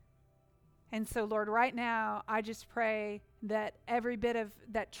 And so, Lord, right now, I just pray that every bit of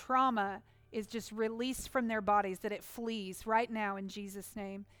that trauma is just released from their bodies, that it flees right now in Jesus'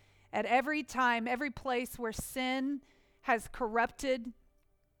 name. At every time, every place where sin has corrupted,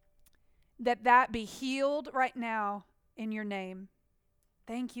 that be healed right now in your name.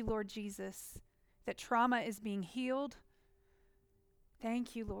 Thank you, Lord Jesus, that trauma is being healed.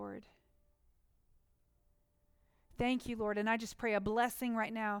 Thank you, Lord. Thank you, Lord. And I just pray a blessing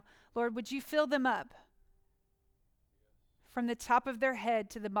right now. Lord, would you fill them up from the top of their head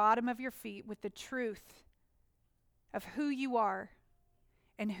to the bottom of your feet with the truth of who you are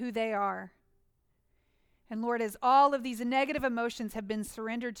and who they are. And Lord, as all of these negative emotions have been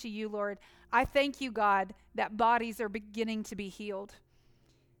surrendered to you, Lord, I thank you, God, that bodies are beginning to be healed.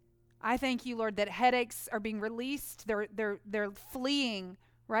 I thank you, Lord, that headaches are being released. They're fleeing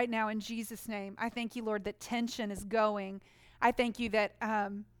right now in Jesus' name. I thank you, Lord, that tension is going. I thank you that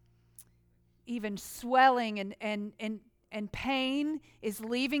even swelling and pain is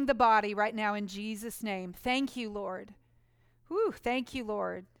leaving the body right now in Jesus' name. Thank you, Lord. Whew, thank you,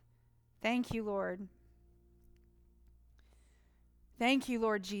 Lord. Thank you, Lord. Thank you,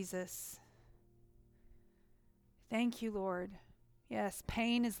 Lord Jesus. Thank you, Lord. Yes,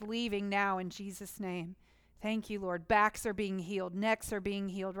 pain is leaving now in Jesus' name. Thank you, Lord. Backs are being healed. Necks are being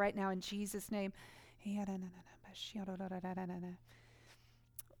healed right now in Jesus' name.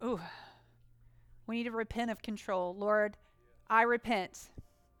 Ooh, we need to repent of control. Lord, I repent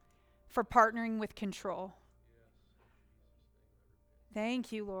for partnering with control.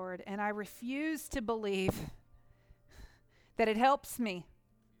 Thank you, Lord. And I refuse to believe that it helps me.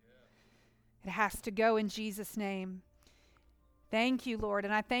 It has to go in Jesus' name. Thank you, Lord.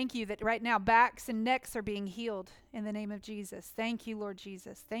 And I thank you that right now backs and necks are being healed in the name of Jesus. Thank you, Lord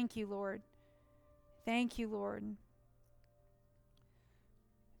Jesus. Thank you, Lord. Thank you, Lord.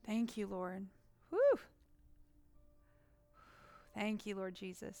 Thank you, Lord. Whew. Thank you, Lord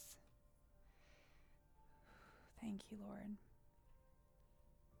Jesus. Thank you, Lord.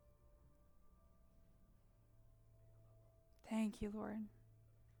 Thank you, Lord.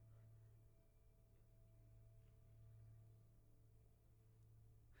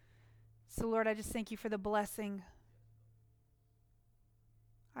 So, Lord, I just thank you for the blessing.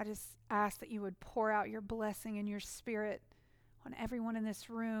 I just ask that you would pour out your blessing and your spirit on everyone in this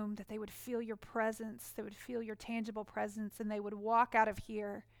room, that they would feel your presence, they would feel your tangible presence, and they would walk out of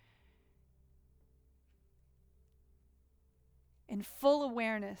here in full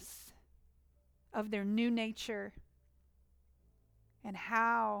awareness of their new nature and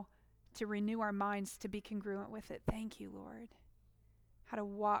how to renew our minds to be congruent with it. Thank you, Lord. How to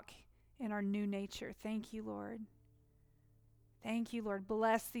walk in our new nature. Thank you, Lord. Thank you, Lord.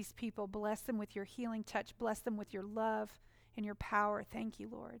 Bless these people. Bless them with your healing touch. Bless them with your love and your power. Thank you,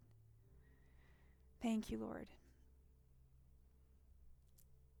 Lord. Thank you, Lord.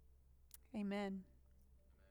 Amen.